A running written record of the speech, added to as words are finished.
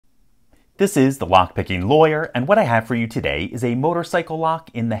This is the Lockpicking Lawyer, and what I have for you today is a motorcycle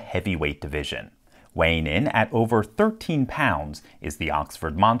lock in the heavyweight division. Weighing in at over 13 pounds is the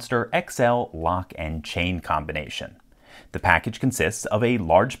Oxford Monster XL lock and chain combination. The package consists of a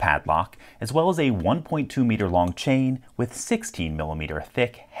large padlock as well as a 1.2 meter long chain with 16 millimeter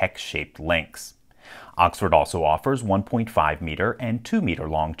thick hex-shaped links. Oxford also offers 1.5 meter and 2 meter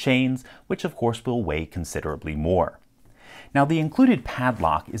long chains, which of course will weigh considerably more. Now, the included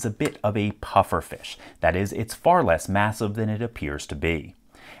padlock is a bit of a puffer fish. That is, it's far less massive than it appears to be.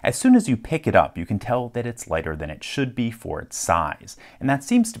 As soon as you pick it up, you can tell that it's lighter than it should be for its size, and that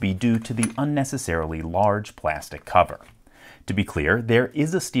seems to be due to the unnecessarily large plastic cover. To be clear, there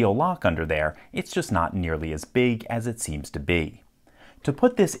is a steel lock under there, it's just not nearly as big as it seems to be. To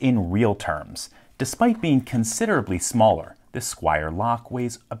put this in real terms, despite being considerably smaller, this Squire lock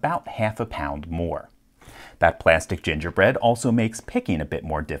weighs about half a pound more. That plastic gingerbread also makes picking a bit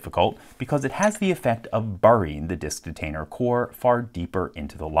more difficult because it has the effect of burying the disc detainer core far deeper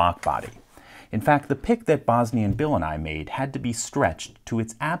into the lock body. In fact, the pick that Bosnian Bill and I made had to be stretched to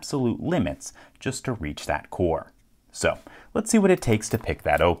its absolute limits just to reach that core. So, let's see what it takes to pick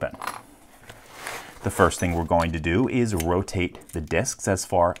that open. The first thing we're going to do is rotate the discs as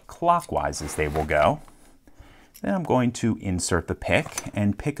far clockwise as they will go. Then I'm going to insert the pick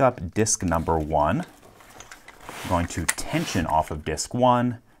and pick up disc number 1. I'm going to tension off of disc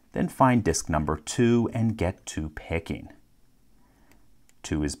 1, then find disc number 2 and get to picking.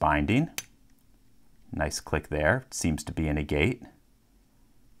 2 is binding. Nice click there. Seems to be in a gate.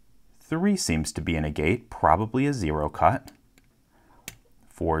 3 seems to be in a gate, probably a 0 cut.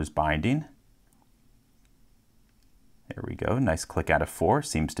 4 is binding. There we go. Nice click out of 4.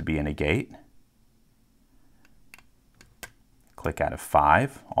 Seems to be in a gate. Click out of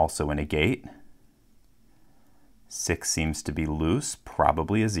 5. Also in a gate. 6 seems to be loose,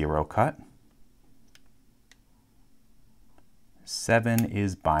 probably a 0 cut. 7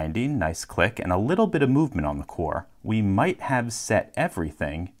 is binding, nice click, and a little bit of movement on the core. We might have set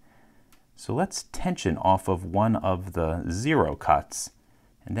everything, so let's tension off of one of the 0 cuts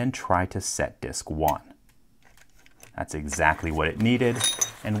and then try to set disc 1. That's exactly what it needed,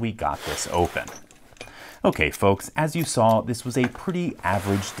 and we got this open. Okay folks, as you saw, this was a pretty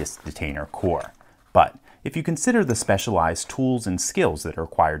average disc detainer core, but if you consider the specialized tools and skills that are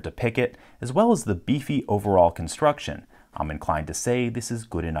required to pick it, as well as the beefy overall construction, I'm inclined to say this is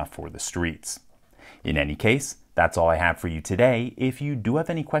good enough for the streets. In any case, that's all I have for you today. If you do have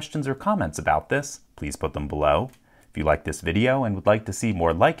any questions or comments about this, please put them below. If you like this video and would like to see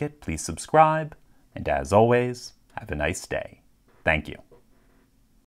more like it, please subscribe. And as always, have a nice day. Thank you.